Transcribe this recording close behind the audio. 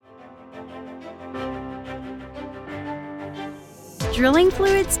Drilling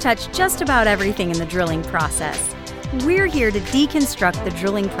fluids touch just about everything in the drilling process. We're here to deconstruct the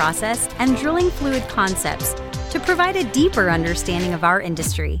drilling process and drilling fluid concepts to provide a deeper understanding of our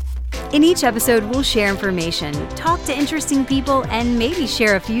industry. In each episode, we'll share information, talk to interesting people, and maybe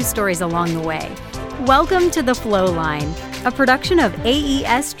share a few stories along the way. Welcome to The Flow Line, a production of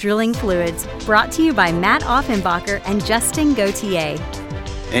AES Drilling Fluids, brought to you by Matt Offenbacher and Justin Gauthier.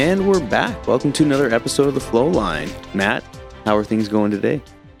 And we're back. Welcome to another episode of The Flow Line. Matt, how are things going today?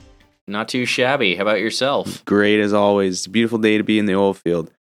 Not too shabby. How about yourself? Great as always. It's a beautiful day to be in the oil field.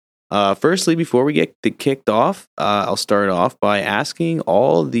 Firstly, before we get kicked off, I'll start off by asking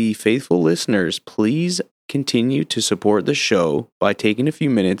all the faithful listeners, please continue to support the show by taking a few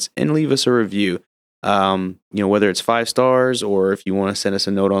minutes and leave us a review. Whether it's 5 stars or if you want to send us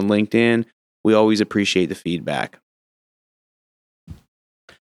a note on LinkedIn, we always appreciate the feedback.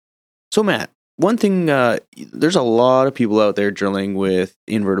 So, Matt, one thing, there's a lot of people out there drilling with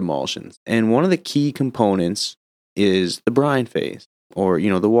invert emulsions, and one of the key components is the brine phase, or,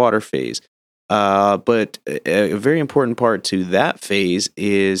 the water phase. But a very important part to that phase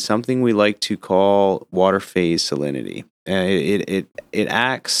is something we like to call water phase salinity. It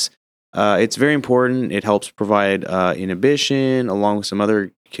acts, it's very important. It helps provide inhibition along with some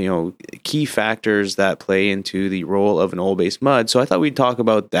other key factors that play into the role of an oil-based mud. So I thought we'd talk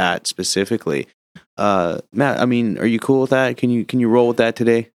about that specifically. Matt, are you cool with that? Can you roll with that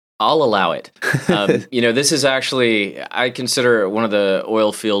today? I'll allow it. This is actually, I consider it one of the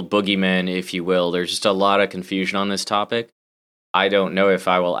oil field boogeymen, if you will. There's just a lot of confusion on this topic. I don't know if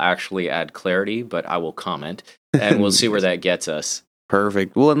I will actually add clarity, but I will comment, and we'll see where that gets us.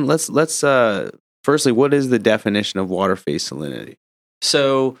 Perfect. Well, and let's firstly, what is the definition of water phase salinity?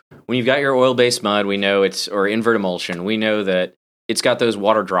 So when you've got your oil-based mud, we know or invert emulsion, we know that it's got those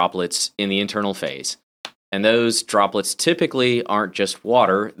water droplets in the internal phase. And those droplets typically aren't just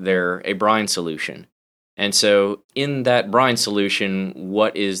water, they're a brine solution. And so in that brine solution,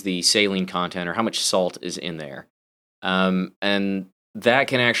 what is the saline content or how much salt is in there? And that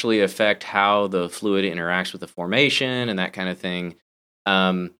can actually affect how the fluid interacts with the formation and that kind of thing.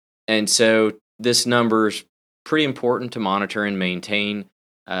 And so this number's pretty important to monitor and maintain,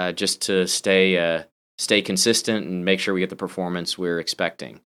 just to stay consistent and make sure we get the performance we're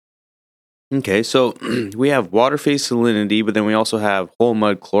expecting. Okay, so we have water phase salinity, but then we also have whole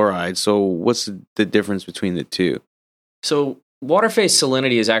mud chloride. So what's the difference between the two? So water phase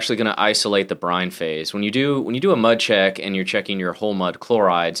salinity is actually going to isolate the brine phase. When you do a mud check and you're checking your whole mud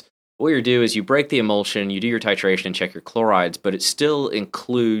chlorides, what you do is you break the emulsion, you do your titration and check your chlorides, but it still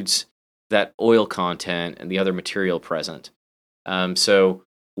includes that oil content and the other material present. So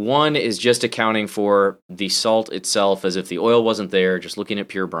one is just accounting for the salt itself as if the oil wasn't there, just looking at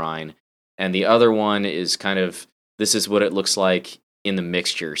pure brine. And the other one is this is what it looks like in the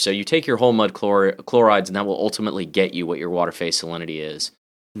mixture. So you take your whole mud chlorides, and that will ultimately get you what your water phase salinity is.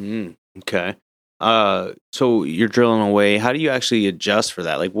 Okay. So you're drilling away. How do you actually adjust for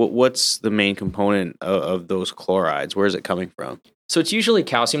that? Like, what's the main component of those chlorides? Where is it coming from? So it's usually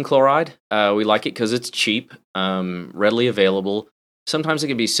calcium chloride. We like it because it's cheap, readily available. Sometimes it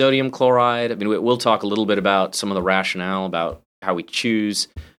can be sodium chloride. We'll talk a little bit about some of the rationale about how we choose.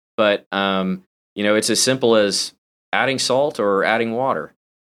 But, it's as simple as adding salt or adding water.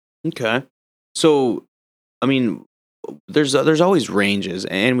 Okay. So, there's always ranges,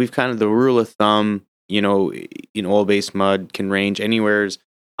 and we've kind of the rule of thumb, in oil-based mud can range anywhere.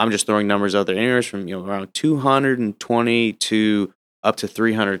 I'm just throwing numbers out there, anywhere from, around 220 to up to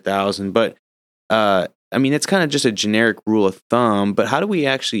 300,000. But, it's kind of just a generic rule of thumb. But how do we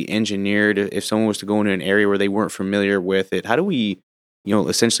actually engineer it if someone was to go into an area where they weren't familiar with it? How do we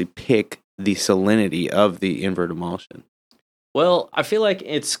essentially pick the salinity of the invert emulsion? Well, I feel like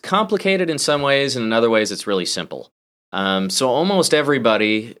it's complicated in some ways, and in other ways it's really simple. So almost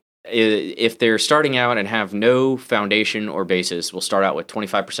everybody, if they're starting out and have no foundation or basis, will start out with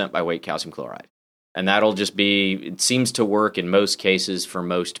 25% by weight calcium chloride. And that'll just it seems to work in most cases for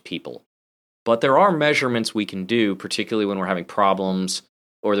most people. But there are measurements we can do, particularly when we're having problems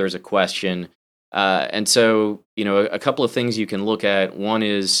or there's a question. And so, a couple of things you can look at. One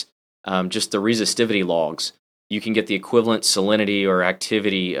is just the resistivity logs. You can get the equivalent salinity or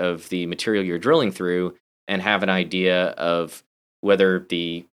activity of the material you're drilling through and have an idea of whether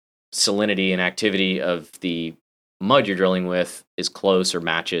the salinity and activity of the mud you're drilling with is close or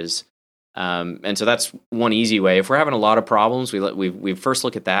matches. And so that's one easy way. If we're having a lot of problems, we first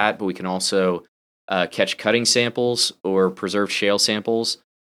look at that, but we can also catch cutting samples or preserved shale samples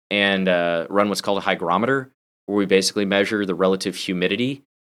and run what's called a hygrometer, where we basically measure the relative humidity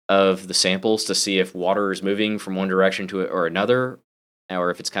of the samples to see if water is moving from one direction to or another, or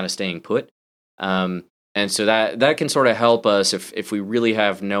if it's kind of staying put. And so that can sort of help us if we really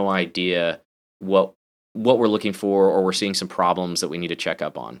have no idea what we're looking for, or we're seeing some problems that we need to check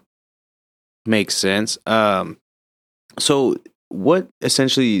up on. Makes sense. So what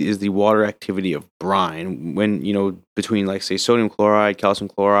essentially is the water activity of brine when, between like say sodium chloride, calcium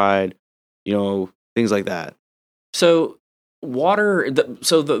chloride, things like that? So water,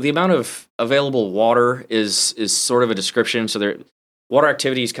 the amount of available water is sort of a description. So water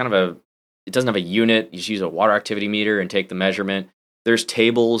activity is kind of it doesn't have a unit. You just use a water activity meter and take the measurement. There's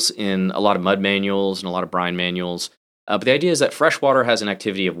tables in a lot of mud manuals and a lot of brine manuals. But the idea is that fresh water has an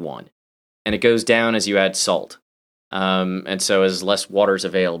activity of 1, and it goes down as you add salt. And so as less water is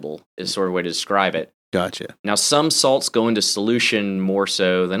available is sort of a way to describe it. Gotcha. Now, some salts go into solution more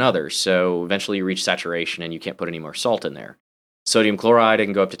so than others. So eventually you reach saturation and you can't put any more salt in there. Sodium chloride, it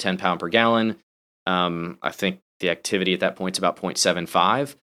can go up to 10 pound per gallon. I think the activity at that point is about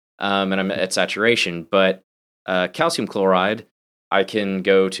 0.75. And I'm at saturation. But calcium chloride, I can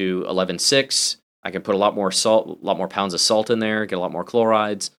go to 11.6. I can put a lot more salt, a lot more pounds of salt in there, get a lot more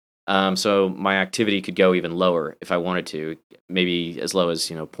chlorides. So my activity could go even lower if I wanted to, maybe as low as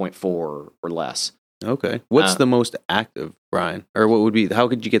 0.4 or less. Okay. What's the most active brine, or what would be? How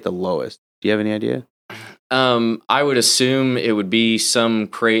could you get the lowest? Do you have any idea? I would assume it would be some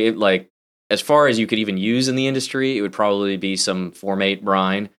like as far as you could even use in the industry, it would probably be some formate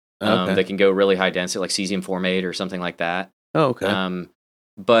brine that can go really high density, like cesium formate or something like that. Oh, okay.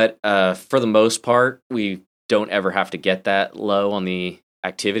 But for the most part, we don't ever have to get that low on the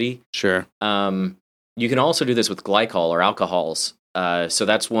activity. Sure. You can also do this with glycol or alcohols. So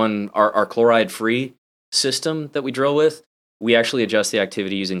that's our chloride-free system that we drill with. We actually adjust the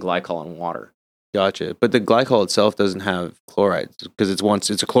activity using glycol and water. Gotcha. But the glycol itself doesn't have chloride because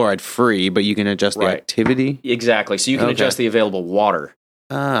it's a chloride-free, but you can adjust the activity? Exactly. So you can adjust the available water.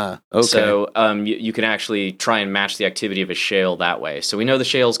 Ah, okay. So you can actually try and match the activity of a shale that way. So we know the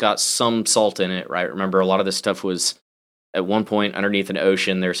shale's got some salt in it, right? Remember, a lot of this stuff was at one point underneath an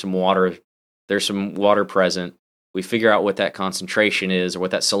ocean. There's some water present. We figure out what that concentration is or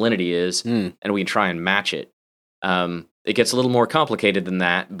what that salinity is, and we can try and match it. It gets a little more complicated than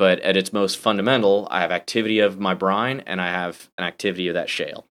that, but at its most fundamental, I have activity of my brine and I have an activity of that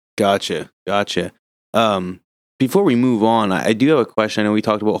shale. Gotcha. Before we move on, I do have a question. I know we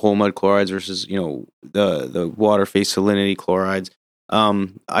talked about whole mud chlorides versus, the water phase salinity chlorides.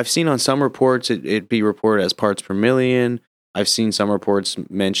 I've seen on some reports it be reported as parts per million. I've seen some reports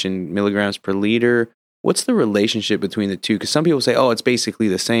mention milligrams per liter. What's the relationship between the two? Because some people say, it's basically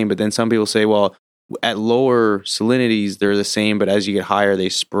the same, but then some people say, well, at lower salinities, they're the same, but as you get higher, they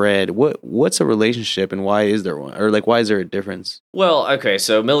spread. What's a relationship, and why is there one? Or why is there a difference? Well, okay,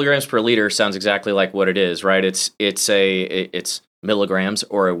 so milligrams per liter sounds exactly like what it is, right? It's milligrams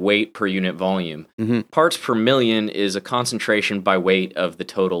or a weight per unit volume. Mm-hmm. Parts per million is a concentration by weight of the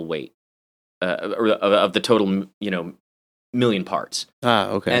total weight, or of the total, million parts. Ah,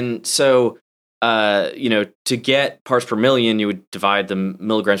 okay. And so, to get parts per million, you would divide the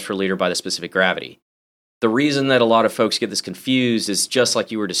milligrams per liter by the specific gravity. The reason that a lot of folks get this confused is just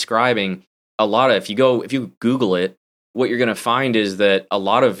like you were describing. If you Google it, what you're going to find is that a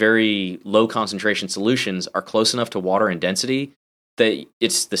lot of very low concentration solutions are close enough to water in density that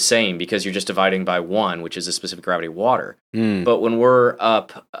it's the same because you're just dividing by 1, which is the specific gravity of water. But when we're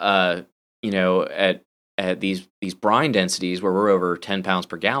up, at these brine densities where we're over 10 pounds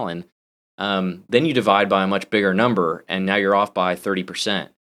per gallon, then you divide by a much bigger number, and now you're off by 30%.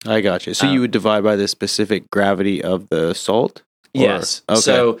 I got you. So you would divide by the specific gravity of the salt? Yes. Okay.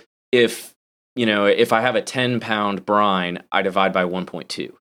 So if I have a 10-pound brine, I divide by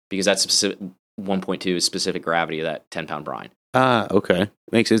 1.2 because that's 1.2 is specific gravity of that 10-pound brine. Ah, okay.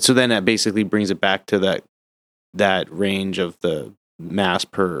 Makes sense. So then that basically brings it back to that range of the mass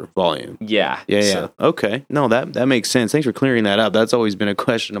per volume. Yeah. So, okay. No, that makes sense. Thanks for clearing that up. That's always been a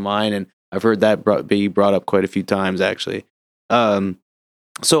question of mine, and I've heard that be brought up quite a few times, actually.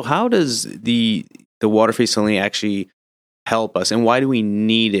 So how does the water phase salinity actually help us, and why do we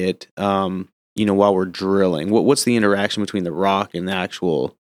need it, while we're drilling? What's the interaction between the rock and the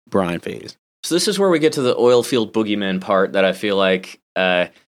actual brine phase? So this is where we get to the oil field boogeyman part that I feel like,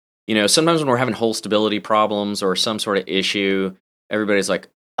 sometimes when we're having hole stability problems or some sort of issue, everybody's like,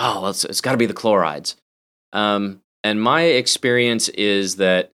 it's got to be the chlorides. And my experience is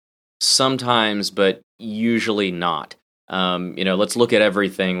that sometimes, but usually not. Let's look at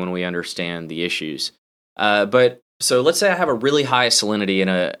everything when we understand the issues. But so let's say I have a really high salinity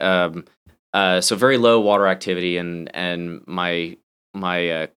and so very low water activity, and my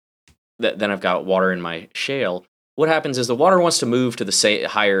then I've got water in my shale. What happens is the water wants to move to the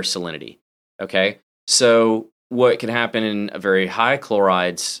higher salinity. Okay, so what can happen in a very high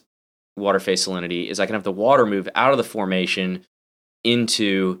chlorides water phase salinity is I can have the water move out of the formation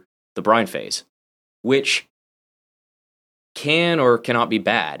into the brine phase, which can or cannot be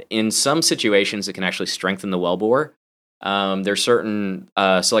bad. In some situations, it can actually strengthen the wellbore. There's certain,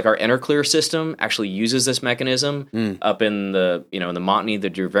 so like our Enerclear system actually uses this mechanism up in the, in the Montney, the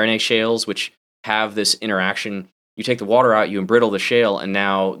Duvernay shales, which have this interaction. You take the water out, you embrittle the shale, and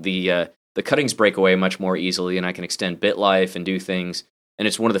now the cuttings break away much more easily, and I can extend bit life and do things. And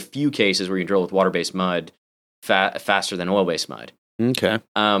it's one of the few cases where you drill with water-based mud faster than oil-based mud. Okay.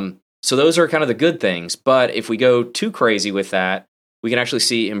 So those are kind of the good things. But if we go too crazy with that, we can actually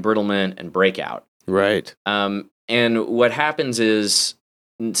see embrittlement and breakout. Right. And what happens is,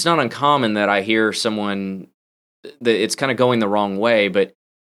 it's not uncommon that I hear someone that it's kind of going the wrong way, but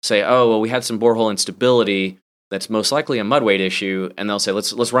say, "Oh, well, we had some borehole instability. That's most likely a mud weight issue," and they'll say,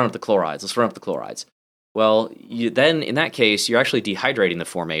 "Let's run up the chlorides. Let's run up the chlorides." Well, then in that case, you're actually dehydrating the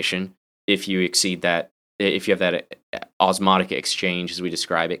formation if you exceed that. If you have that osmotic exchange, as we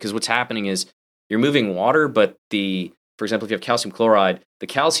describe it, because what's happening is you're moving water, but for example, if you have calcium chloride, the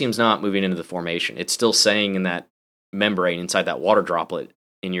calcium's not moving into the formation. It's still staying in that membrane inside that water droplet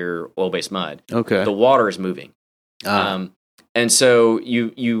in your oil-based mud. Okay. The water is moving. And so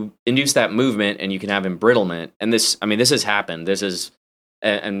you induce that movement, and you can have embrittlement. And this has happened. This is,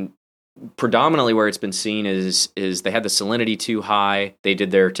 and predominantly where it's been seen is they had the salinity too high. They did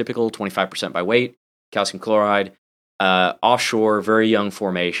their typical 25% by weight calcium chloride, offshore, very young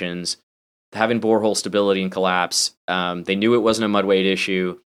formations, having borehole stability and collapse. They knew it wasn't a mud weight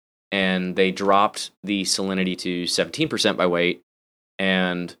issue, and they dropped the salinity to 17% by weight.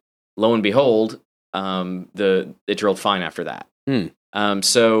 And lo and behold, it drilled fine after that.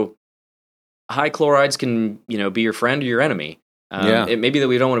 So high chlorides can, be your friend or your enemy. It may be that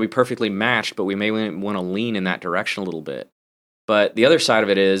we don't want to be perfectly matched, but we may want to lean in that direction a little bit. But the other side of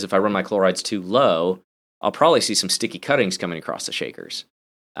it is, if I run my chlorides too low, I'll probably see some sticky cuttings coming across the shakers.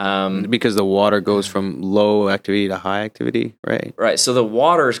 Because the water goes from low activity to high activity, right? Right. So the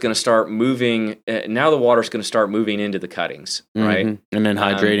water is going to start moving. Now the water is going to start moving into the cuttings, right? And then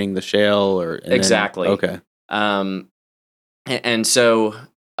hydrating the shale, exactly. Okay. And so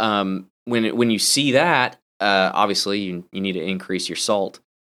when you see that, obviously you need to increase your salt,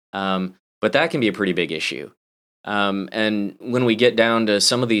 but that can be a pretty big issue. And when we get down to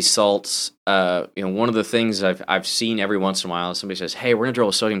some of these salts, one of the things I've seen every once in a while, somebody says, "Hey, we're going to drill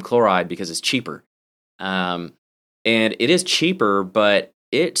with sodium chloride because it's cheaper." And it is cheaper, but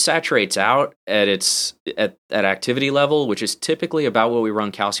it saturates out at activity level, which is typically about what we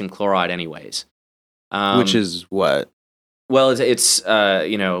run calcium chloride anyways. Which is what? Well, it's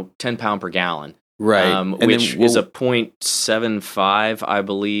 10 pound per gallon. Right. Which is a 0.75, I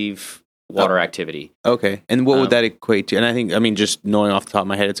believe, water activity. Okay. And what would that equate to? And I mean, just knowing off the top of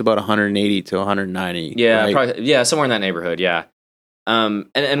my head, it's about 180 to 190. Yeah, right? Probably, somewhere in that neighborhood, yeah.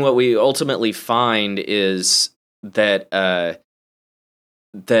 And what we ultimately find is that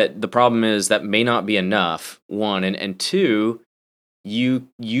that the problem is that may not be enough, one, and two, you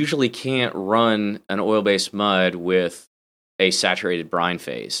usually can't run an oil-based mud with a saturated brine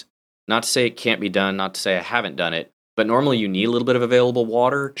phase. Not to say it can't be done, not to say I haven't done it, but normally you need a little bit of available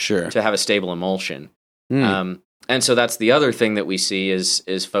water to have a stable emulsion. And so that's the other thing that we see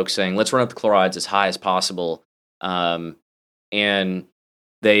is folks saying, let's run up the chlorides as high as possible. And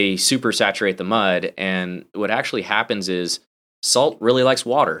they super saturate the mud. And what actually happens is salt really likes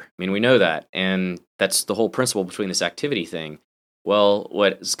water. I mean, we know that. And that's the whole principle between this activity thing. Well,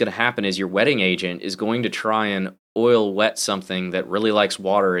 what's going to happen is your wetting agent is going to try and oil wet something that really likes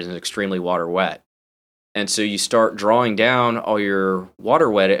water and is extremely water wet. And so you start drawing down all your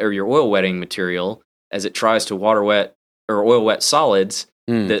water wet or your oil wetting material as it tries to water wet or oil wet solids,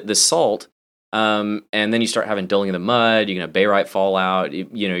 the salt, and then you start having dulling in the mud. You're going to barite fall out.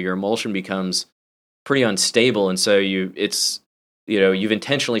 Your emulsion becomes pretty unstable, and so you've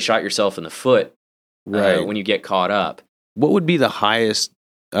intentionally shot yourself in the foot when you get caught up. What would be the highest?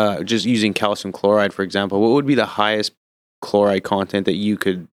 Just using calcium chloride, for example, what would be the highest chloride content that you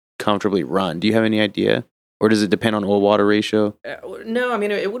could comfortably run? Do you have any idea? Or does it depend on oil-water ratio? No, I mean,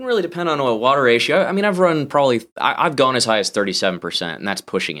 it wouldn't really depend on oil-water ratio. I mean, I've run I've gone as high as 37%, and that's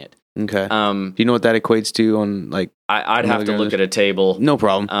pushing it. Okay. Do you know what that equates to on, like... I'd have to look at a table. No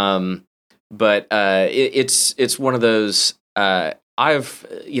problem. But it's one of those... I've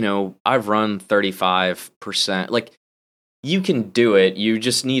run 35%. Like, you can do it. You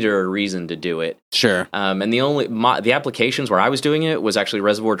just need a reason to do it. Sure. And the applications where I was doing it was actually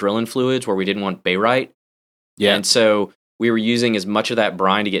reservoir drilling fluids where we didn't want barite. Yeah. And so we were using as much of that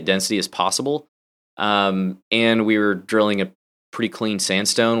brine to get density as possible. And we were drilling a pretty clean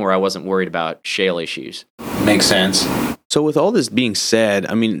sandstone where I wasn't worried about shale issues. Makes sense. So with all this being said,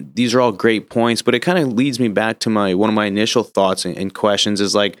 I mean, these are all great points, but it kind of leads me back to one of my initial thoughts and questions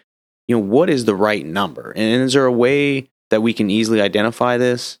is like, what is the right number? And is there a way that we can easily identify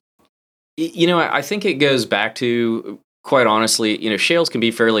this? I think it goes back to, quite honestly, shales can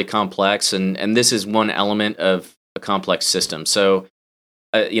be fairly complex, and this is one element of a complex system. So,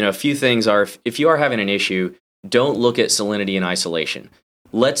 a few things are, if you are having an issue, don't look at salinity in isolation.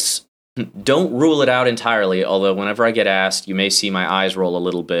 Don't rule it out entirely, although whenever I get asked, you may see my eyes roll a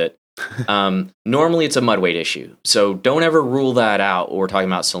little bit. Normally, it's a mud weight issue, so don't ever rule that out when we're talking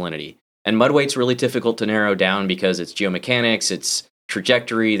about salinity. And mud weight's really difficult to narrow down because it's geomechanics, it's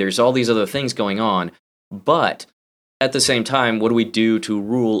trajectory, there's all these other things going on. But at the same time, what do we do to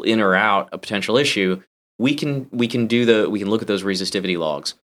rule in or out a potential issue? We can look at those resistivity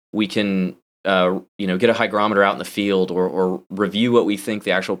logs. We can get a hygrometer out in the field or review what we think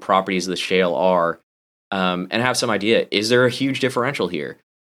the actual properties of the shale are, and have some idea. Is there a huge differential here?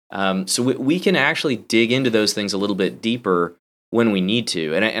 So we can actually dig into those things a little bit deeper when we need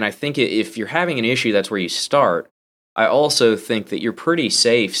to. And I think if you're having an issue, that's where you start. I also think that you're pretty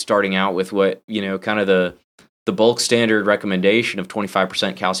safe starting out with what, kind of the bulk standard recommendation of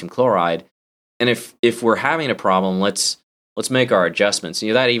 25% calcium chloride. And if we're having a problem, let's make our adjustments.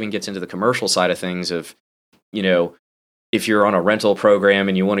 That even gets into the commercial side of things of, if you're on a rental program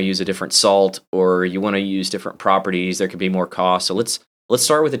and you want to use a different salt or you want to use different properties, there could be more cost. So let's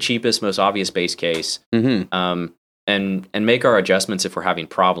start with the cheapest, most obvious base case. Mm-hmm. And make our adjustments if we're having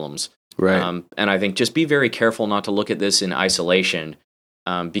problems. Right. And I think just be very careful not to look at this in isolation,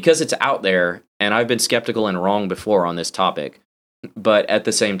 because it's out there, and I've been skeptical and wrong before on this topic. But at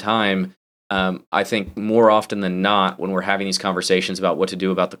the same time, I think more often than not, when we're having these conversations about what to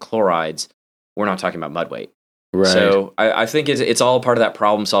do about the chlorides, we're not talking about mud weight. Right. So I think it's all part of that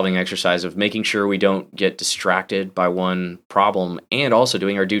problem-solving exercise of making sure we don't get distracted by one problem, and also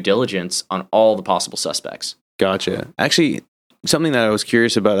doing our due diligence on all the possible suspects. Gotcha. Actually, something that I was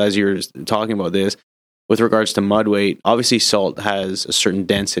curious about as you were talking about this, with regards to mud weight, obviously salt has a certain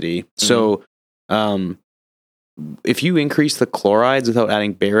density. So, if you increase the chlorides without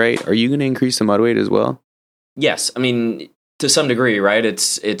adding barite, are you going to increase the mud weight as well? Yes, I mean to some degree, right?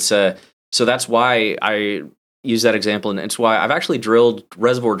 It's so that's why I use that example, and it's why I've actually drilled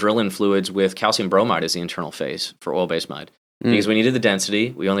reservoir drilling fluids with calcium bromide as the internal phase for oil-based mud, because we needed the density.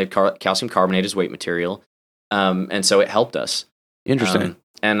 We only had calcium carbonate as weight material. And so it helped us. Interesting.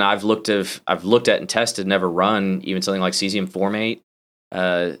 And I've looked at and tested, never run even something like cesium formate,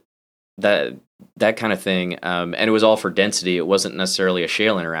 that kind of thing. And it was all for density. It wasn't necessarily a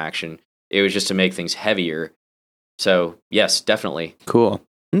shale interaction. It was just to make things heavier. So yes, definitely. Cool.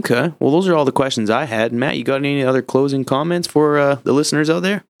 Okay. Well, those are all the questions I had. Matt, you got any other closing comments for the listeners out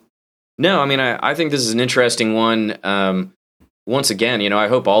there? No, I mean, I think this is an interesting one. Once again, I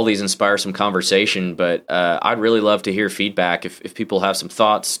hope all these inspire some conversation, but I'd really love to hear feedback if people have some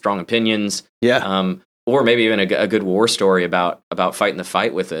thoughts, strong opinions, or maybe even a good war story about fighting the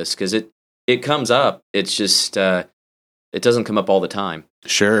fight with this, because it comes up. It's just it doesn't come up all the time.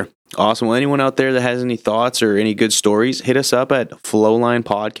 Sure. Awesome. Well, anyone out there that has any thoughts or any good stories, hit us up at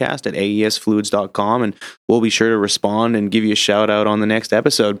flowlinepodcast@aesfluids.com, and we'll be sure to respond and give you a shout out on the next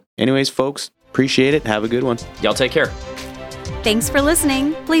episode. Anyways, folks, appreciate it. Have a good one. Y'all take care. Thanks for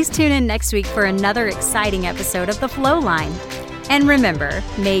listening. Please tune in next week for another exciting episode of The Flow Line. And remember,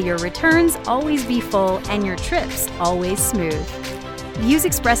 may your returns always be full and your trips always smooth. Views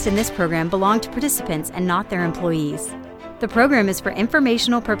expressed in this program belong to participants and not their employees. The program is for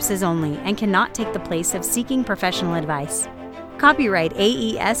informational purposes only and cannot take the place of seeking professional advice. Copyright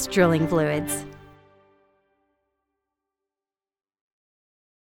AES Drilling Fluids.